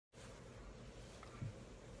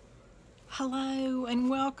Hello and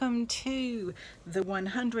welcome to the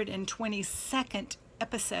 122nd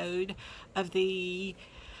episode of the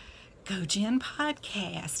Gojenn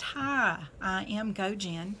podcast. Hi, I am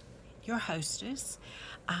Gojenn, your hostess.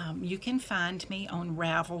 You can find me on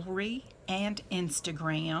Ravelry and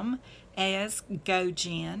Instagram as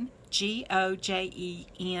Gojenn,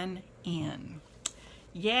 Gojenn.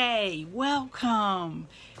 Yay, welcome.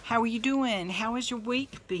 How are you doing? How has your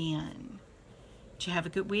week been? Did you have a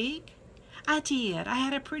good week? I did. I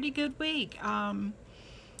had a pretty good week.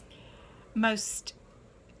 Most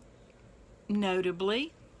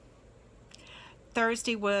notably,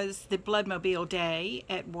 Thursday was the Bloodmobile day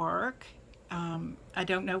at work. I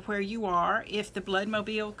don't know where you are. If the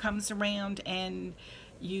Bloodmobile comes around and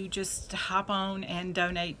you just hop on and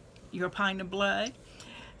donate your pint of blood.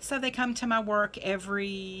 So they come to my work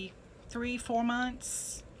every 3-4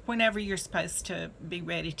 months, whenever you're supposed to be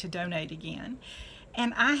ready to donate again.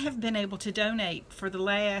 And I have been able to donate for the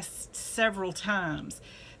last several times.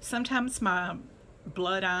 Sometimes my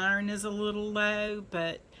blood iron is a little low,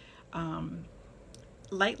 but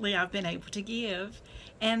lately I've been able to give.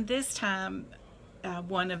 And this time,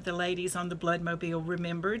 one of the ladies on the Bloodmobile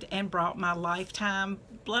remembered and brought my Lifetime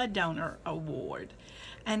Blood Donor Award.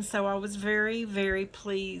 And so I was very, very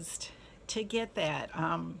pleased to get that.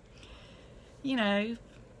 You know,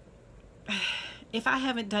 if I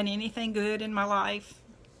haven't done anything good in my life,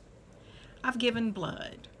 I've given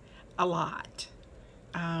blood a lot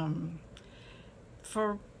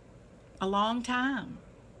for a long time,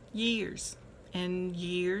 years and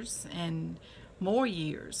years and more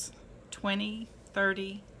years, 20,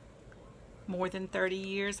 30, more than 30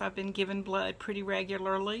 years I've been giving blood pretty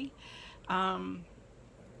regularly.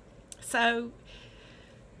 So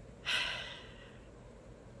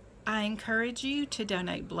I encourage you to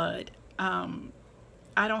donate blood.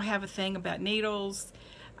 I don't have a thing about needles.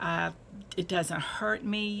 It doesn't hurt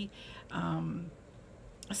me.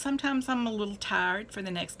 Sometimes I'm a little tired for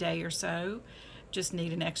the next day or so. Just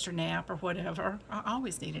need an extra nap or whatever. I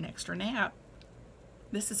always need an extra nap.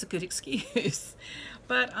 This is a good excuse.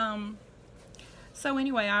 But so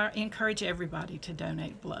anyway, I encourage everybody to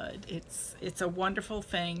donate blood. It's a wonderful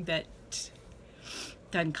thing that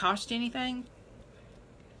doesn't cost you anything.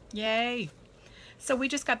 Yay. So we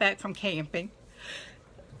just got back from camping.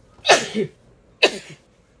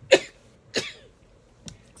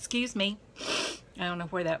 Excuse me. I don't know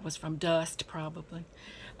where that was from. Dust, probably.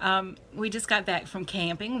 We just got back from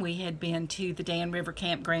camping. We had been to the Dan River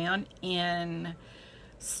Campground in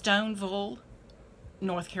Stoneville,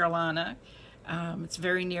 North Carolina. It's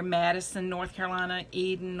very near Madison, North Carolina,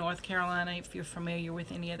 Eden, North Carolina, if you're familiar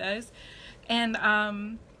with any of those. And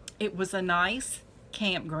it was a nice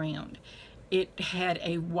campground. It had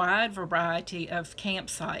a wide variety of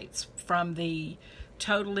campsites, from the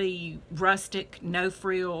totally rustic,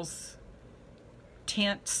 no-frills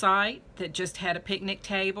tent site that just had a picnic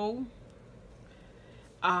table,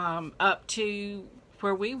 up to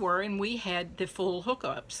where we were, and we had the full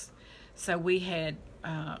hookups. So we had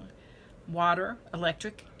water,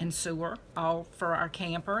 electric, and sewer, all for our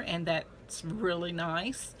camper, and that's really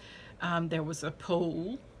nice. There was a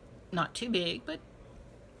pool, not too big, but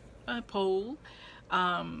a pool.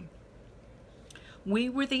 We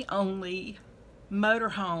were the only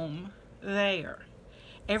motorhome there.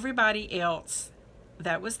 Everybody else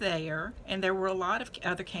that was there, and there were a lot of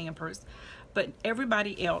other campers, but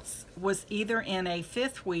everybody else was either in a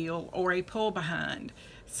fifth wheel or a pull behind.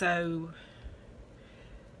 So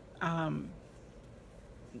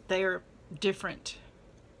they're different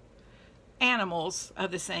animals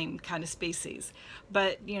of the same kind of species,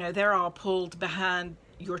 but you know, they're all pulled behind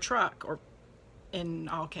your truck, or in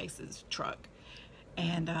all cases truck.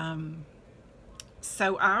 And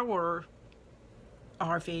so our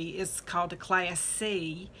RV is called a Class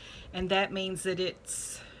C, and that means that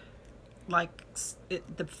it's like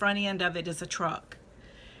the front end of it is a truck,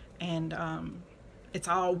 and it's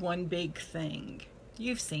all one big thing.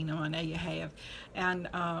 You've seen them, I know you have. And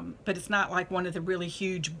but it's not like one of the really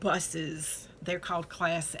huge buses. They're called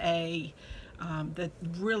Class A. The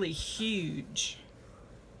really huge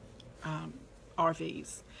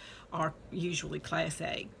RVs are usually Class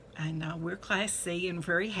A. And we're Class C, and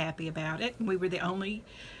very happy about it. We were the only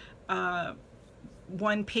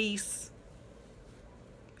one-piece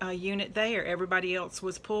unit there. Everybody else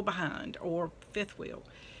was pull behind or fifth wheel.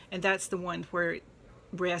 And that's the one where it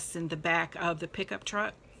rests in the back of the pickup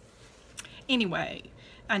truck. Anyway,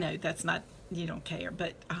 I know that's not, you don't care,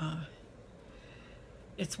 but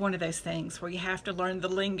it's one of those things where you have to learn the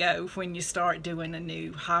lingo when you start doing a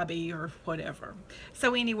new hobby or whatever.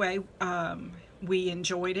 So anyway, we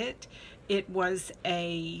enjoyed it. It was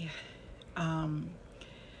a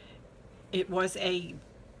It was a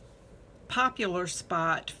popular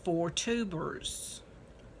spot for tubers.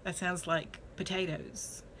 That sounds like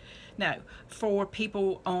potatoes. No, for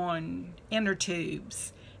people on inner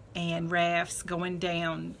tubes and rafts going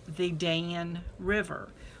down the Dan River,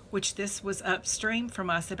 which this was upstream from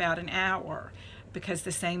us about an hour because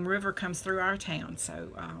the same river comes through our town. So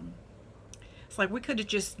it's like we could have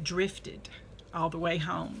just drifted all the way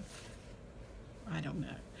home. I don't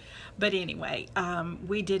know. But anyway,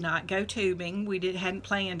 we did not go tubing. We hadn't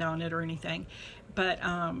planned on it or anything. But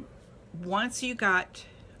once you got,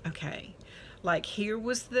 okay, like here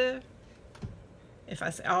was the, if I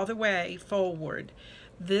say all the way forward,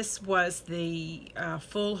 this was the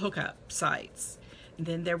full hookup sites. And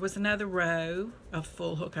then there was another row of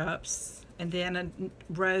full hookups, and then a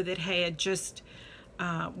row that had just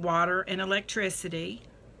water and electricity.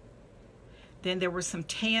 Then there were some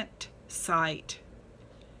tent site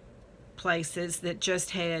places that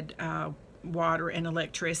just had water and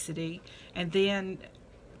electricity, and then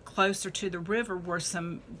closer to the river were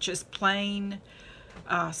some just plain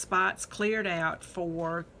spots cleared out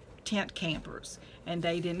for tent campers, and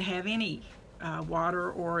they didn't have any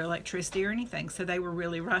water or electricity or anything, so they were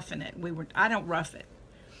really roughing it. I don't rough it.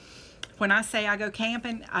 When I say I go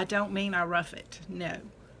camping, I don't mean I rough it, no.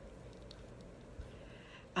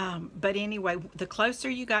 But anyway, the closer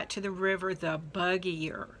you got to the river, the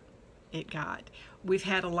buggier it got. We've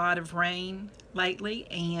had a lot of rain lately,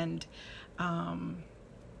 and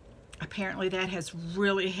apparently that has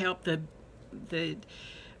really helped the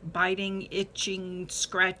biting, itching,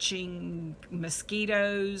 scratching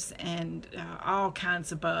mosquitoes and all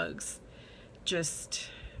kinds of bugs. Just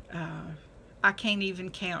I can't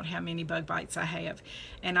even count how many bug bites I have,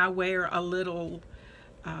 and I wear a little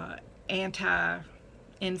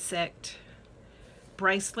anti-insect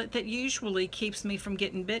bracelet that usually keeps me from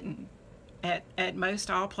getting bitten at most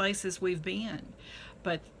all places we've been.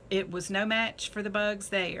 But it was no match for the bugs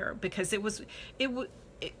there, because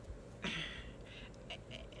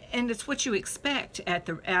and it's what you expect at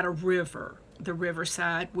a river, the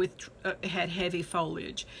riverside with had heavy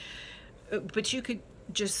foliage. But you could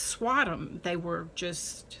just swat them. They were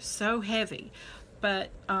just so heavy. But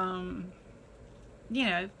you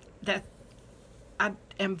know, that I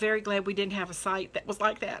am very glad we didn't have a site that was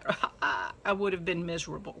like that. I would have been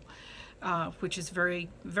miserable. Which is very,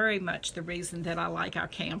 very much the reason that I like our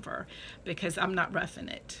camper, because I'm not roughing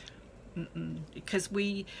it. Because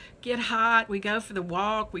we get hot, we go for the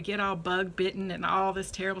walk, we get all bug bitten and all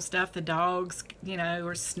this terrible stuff. The dogs, you know,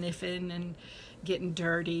 are sniffing and getting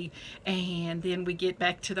dirty, and then we get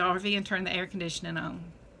back to the RV and turn the air conditioning on.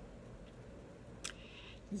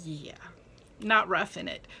 Yeah, not roughing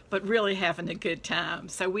it, but really having a good time.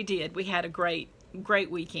 So we did. We had a great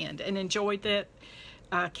weekend and enjoyed that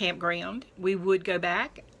campground. We would go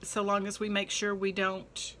back, so long as we make sure we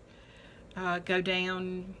don't go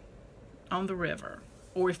down on the river,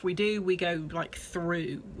 or if we do, we go like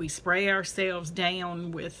through. We spray ourselves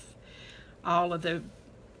down with all of the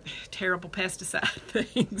terrible pesticide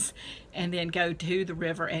things, and then go to the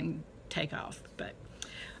river and take off. But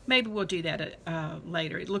maybe we'll do that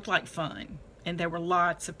later. It looked like fun, and there were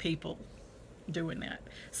lots of people doing that.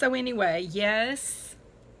 So anyway, yes,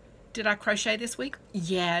 did I crochet this week?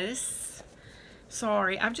 Yes.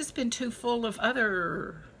 Sorry, I've just been too full of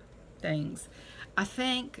other things. I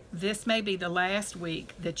think this may be the last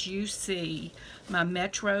week that you see my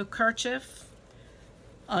Metro kerchief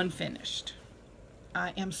unfinished.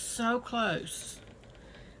 I am so close.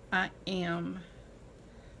 I am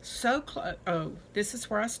so close. Oh, this is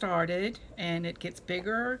where I started, and it gets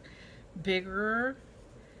bigger, bigger,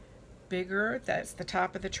 bigger. That's the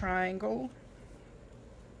top of the triangle.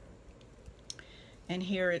 And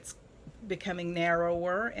here it's becoming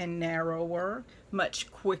narrower and narrower,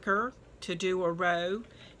 much quicker to do a row.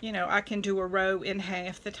 You know, I can do a row in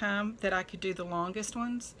half the time that I could do the longest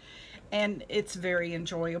ones, and it's very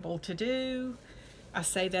enjoyable to do. I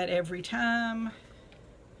say that every time,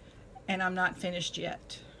 and I'm not finished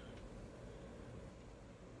yet.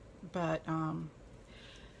 But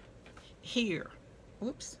here,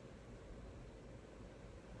 whoops,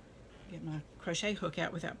 get my crochet hook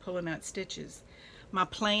out without pulling out stitches. My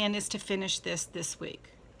plan is to finish this week.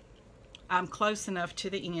 I'm close enough to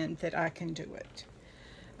the end that I can do it.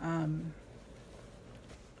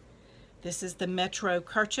 This is the Metro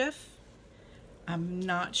kerchief. I'm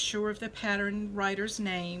not sure of the pattern writer's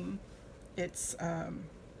name. It's her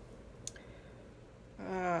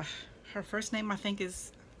first name, I think,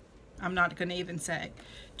 is, I'm not going to even say,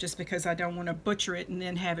 just because I don't want to butcher it and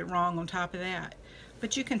then have it wrong on top of that.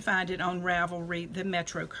 But you can find it on Ravelry, the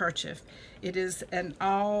Metro kerchief. It is an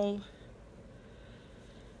all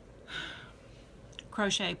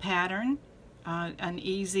crochet pattern, an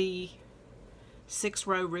easy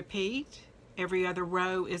 6-row repeat. Every other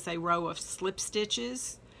row is a row of slip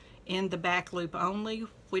stitches in the back loop only,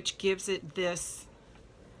 which gives it this.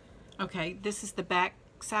 Okay, this is the back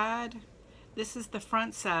side, this is the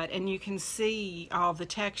front side, and you can see all the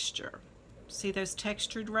texture. See those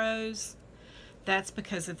textured rows? That's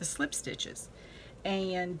because of the slip stitches.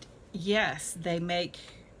 And yes, they make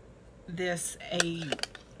this a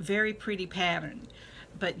very pretty pattern,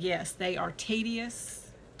 but yes, they are tedious,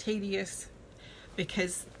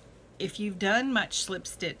 because if you've done much slip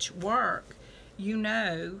stitch work, you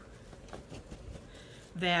know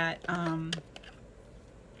that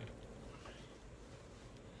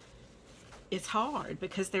it's hard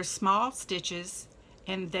because they're small stitches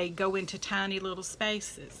and they go into tiny little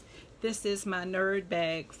spaces. This is my nerd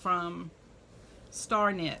bag from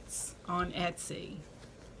Star Knits on Etsy.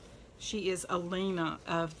 She is Alina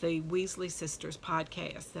of the Weasley Sisters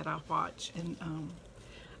podcast that I watch, and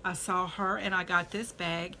I saw her and I got this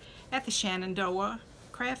bag at the Shenandoah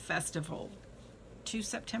Craft Festival 2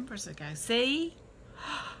 Septembers ago. See?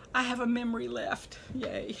 I have a memory left.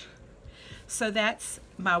 Yay. So that's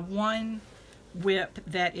my one whip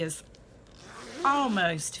that is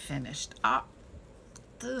almost finished.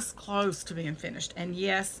 This close to being finished. And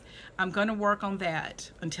yes, I'm going to work on that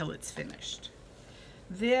until it's finished.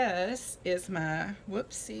 This is my,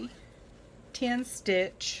 whoopsie, 10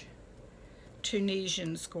 stitch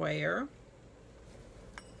Tunisian square.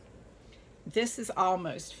 This is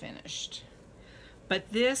almost finished,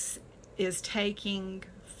 but this is taking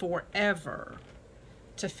forever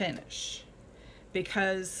to finish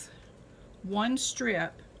because one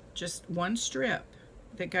strip, just one strip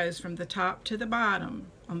that goes from the top to the bottom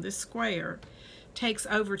on this square takes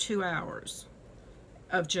over 2 hours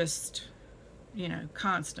of just, you know,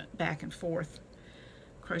 constant back and forth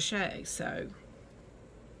crochet. So,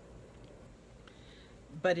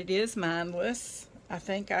 but it is mindless. I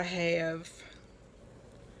think I have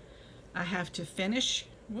to finish,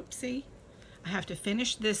 whoopsie, I have to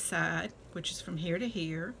finish this side, which is from here to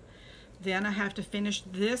here. Then I have to finish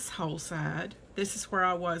this whole side. This is where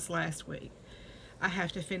I was last week. I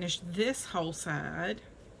have to finish this whole side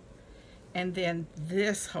and then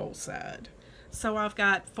this whole side. So I've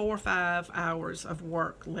got 4 or 5 hours of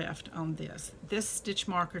work left on this. This stitch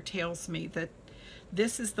marker tells me that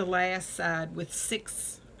this is the last side with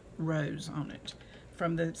 6 rows on it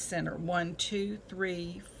from the center. 1, 2,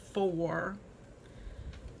 3, 4,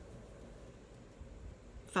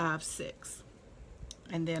 5, 6.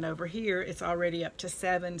 And then over here it's already up to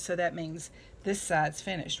 7, so that means this side's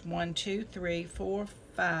finished. 1, 2, 3, 4,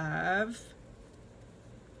 5,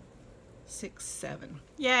 6, 7.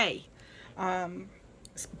 Yay!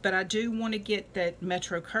 But I do want to get that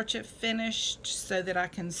Metro kerchief finished so that I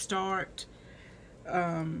can start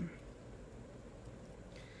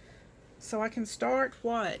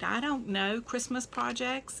what? I don't know, Christmas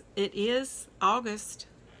projects. It is August.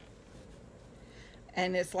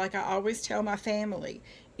 And it's like I always tell my family,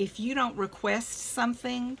 if you don't request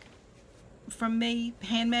something from me,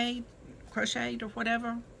 handmade, crocheted, or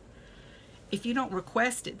whatever, if you don't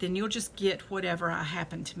request it, then you'll just get whatever I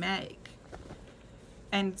happen to make.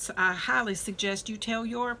 And so I highly suggest you tell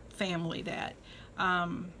your family that.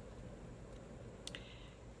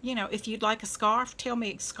 You know, if you'd like a scarf, tell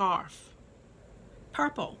me a scarf.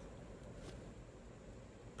 Purple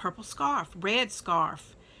scarf, red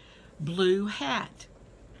scarf, blue hat,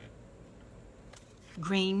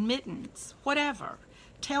 green mittens, whatever.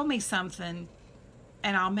 Tell me something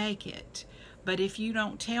and I'll make it. But if you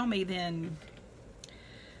don't tell me, then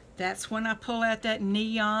that's when I pull out that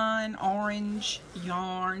neon orange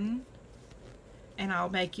yarn and I'll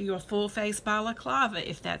make you a full face balaclava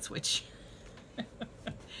if that's what you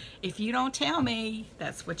if you don't tell me,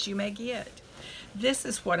 that's what you may get. This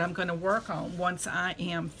is what I'm going to work on once I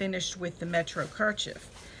am finished with the Metro kerchief.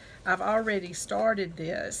 I've already started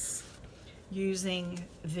this using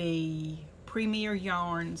the Premier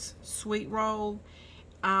Yarns Sweet Roll.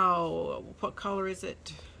 Oh, what color is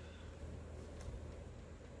it?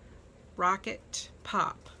 Rocket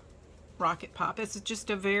Pop. Rocket Pop. It's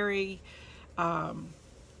just a very,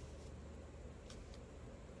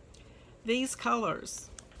 these colors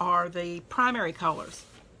are the primary colors.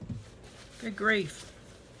 Good grief.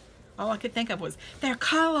 All I could think of was, they're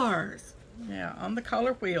colors. Yeah, on the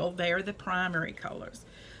color wheel, they're the primary colors.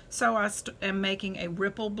 So I am making a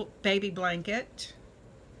ripple baby blanket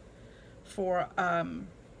for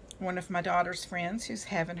one of my daughter's friends who's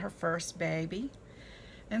having her first baby.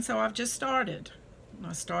 And so I've just started.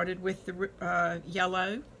 I started with the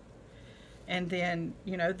yellow, and then,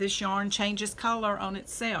 you know, this yarn changes color on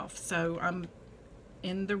itself. So I'm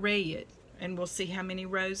in the red, and we'll see how many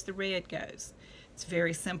rows the red goes. It's a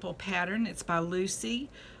very simple pattern. It's by Lucy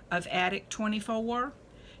of Attic 24.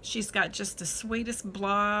 She's got just the sweetest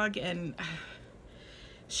blog, and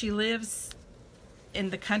she lives in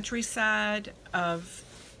the countryside of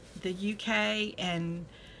the UK, and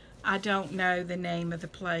I don't know the name of the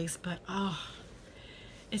place, but oh,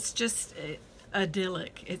 it's just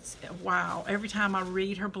idyllic. It's wow. Every time I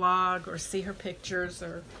read her blog or see her pictures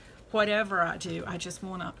or whatever I do, I just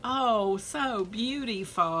want to, oh, so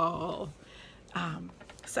beautiful.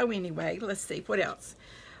 So anyway, let's see what else.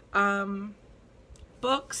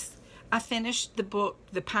 Books. I finished the book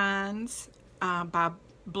The Pines by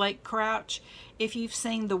Blake Crouch. If you've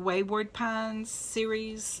seen the Wayward Pines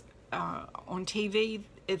series on TV,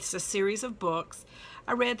 it's a series of books.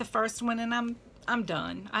 I read the first one and I'm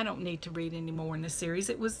done. I don't need to read any more in the series.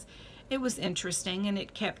 It was interesting, and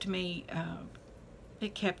it kept me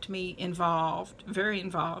involved, very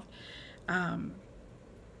involved.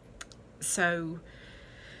 So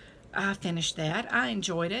I finished that. I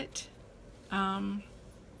enjoyed it.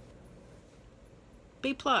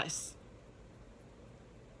 B+.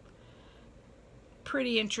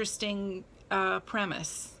 Pretty interesting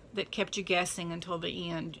premise that kept you guessing until the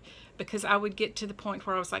end, because I would get to the point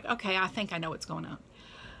where I was like, okay, I think I know what's going on.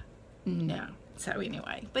 No. So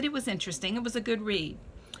anyway, but it was interesting. It was a good read.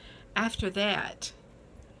 After that,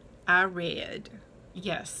 I read,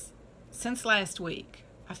 yes, since last week,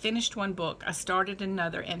 I finished one book. I started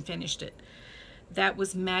another and finished it. That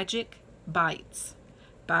was Magic Bites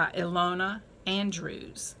by Ilona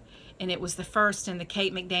Andrews. And it was the first in the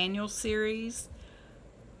Kate McDaniel series.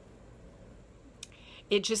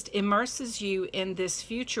 It just immerses you in this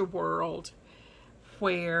future world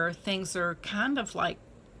where things are kind of like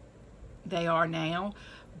they are now,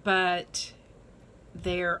 but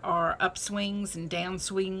there are upswings and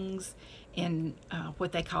downswings in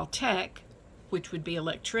what they call tech, which would be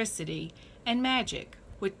electricity, and magic,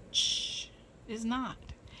 which is not.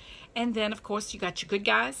 And then, of course, you got your good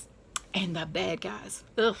guys and the bad guys.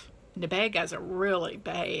 Ugh, the bad guys are really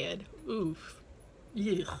bad. Oof.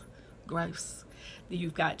 Ugh, gross.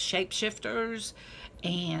 You've got shapeshifters,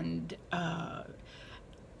 and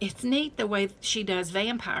it's neat the way she does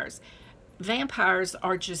vampires. Vampires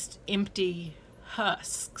are just empty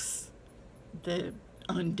husks, the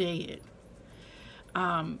undead.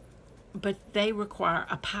 But they require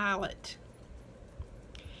a pilot.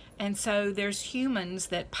 And so there's humans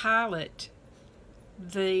that pilot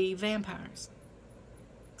the vampires.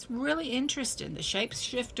 It's really interesting. The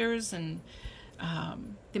shapeshifters and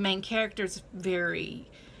the main character's very,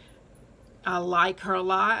 I like her a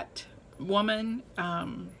lot, woman.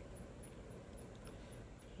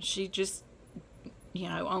 She just, you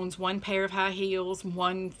know, owns one pair of high heels,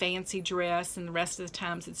 one fancy dress, and the rest of the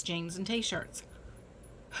times it's jeans and t-shirts.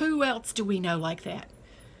 Who else do we know like that?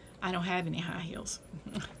 I don't have any high heels.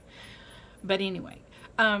 But anyway,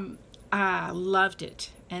 I loved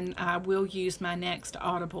it, and I will use my next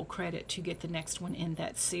Audible credit to get the next one in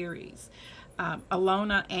that series.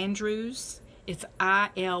 Ilona Andrews, it's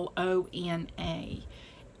I-L-O-N-A,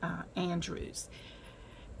 Andrews.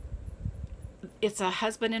 It's a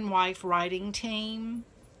husband and wife writing team.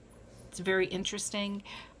 It's very interesting.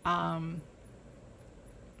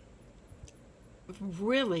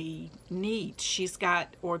 Really neat. She's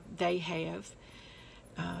got, or they have,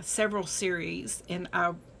 several series, and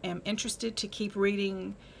I am interested to keep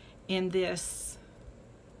reading in this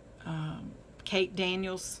Kate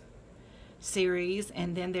Daniels series.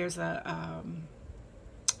 And then there's a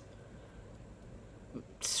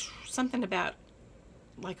something about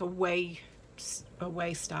like a way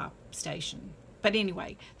stop station, but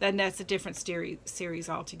anyway, that's a different series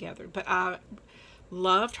altogether. But I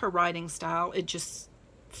loved her writing style. It just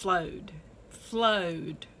flowed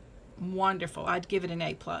wonderful. I'd give it an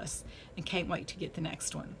A+, and can't wait to get the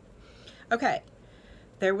next one. Okay,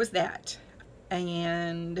 there was that.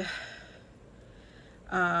 And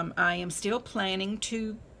I am still planning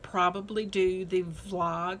to probably do the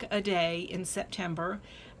vlog a day in September,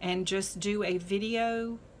 and just do a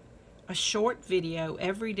video, a short video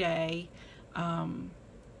every day of,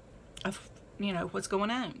 you know, what's going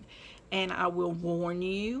on. And I will warn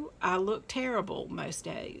you, I look terrible most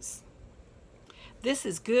days. This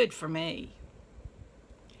is good for me.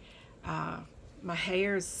 My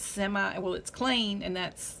hair is well, it's clean, and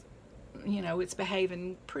that's, you know, it's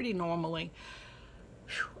behaving pretty normally.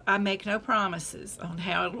 I make no promises on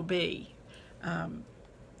how it'll be.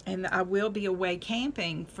 And I will be away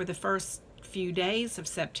camping for the first few days of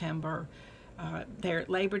September, there at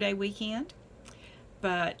Labor Day weekend.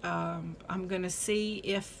 But I'm going to see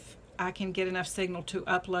if I can get enough signal to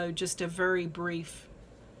upload just a very brief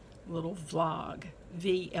little vlog.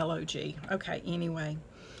 V-L-O-G. Okay, anyway,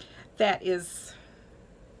 that is,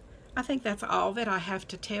 I think that's all that I have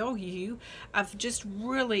to tell you. I've just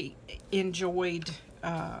really enjoyed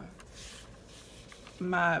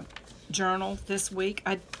my journal this week.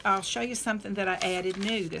 I'll show you something that I added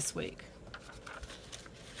new this week.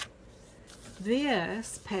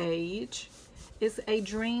 This page is a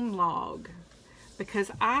dream log because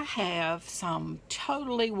I have some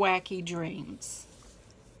totally wacky dreams.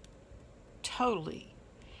 Totally.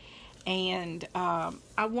 And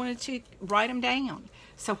I wanted to write them down.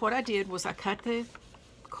 So what I did was I cut the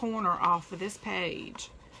corner off of this page,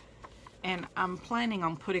 and I'm planning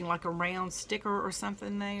on putting like a round sticker or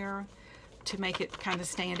something there to make it kind of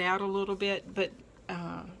stand out a little bit. But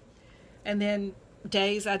and then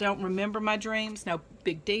days I don't remember my dreams, no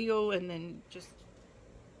big deal. And then just,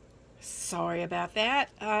 sorry about that,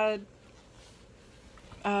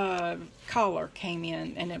 caller came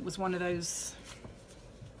in, and it was one of those,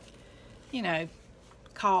 you know,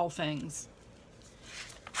 call things,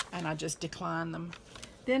 and I just declined them.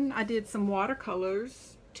 Then I did some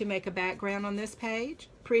watercolors to make a background on this page.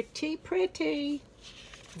 Pretty, pretty.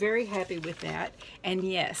 Very happy with that. And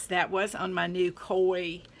yes, that was on my new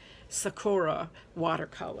Koi Sakura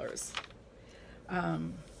watercolors.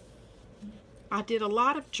 I did a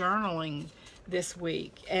lot of journaling this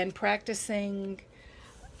week and practicing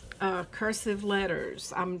cursive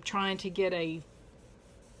letters. I'm trying to get a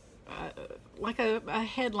like a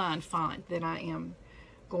headline font that I am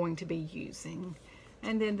going to be using.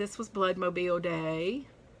 And then this was Bloodmobile Day,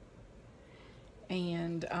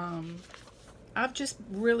 and I've just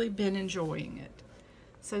really been enjoying it.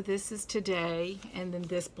 So this is today, and then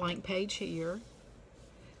this blank page here,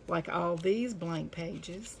 like all these blank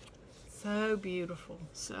pages. So beautiful,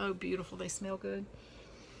 so beautiful. They smell good.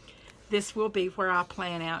 This will be where I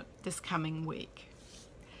plan out this coming week.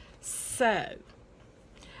 So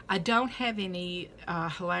I don't have any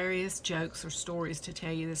hilarious jokes or stories to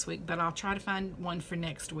tell you this week, but I'll try to find one for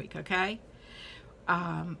next week, okay?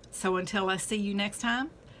 So until I see you next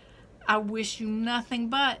time, I wish you nothing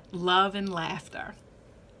but love and laughter.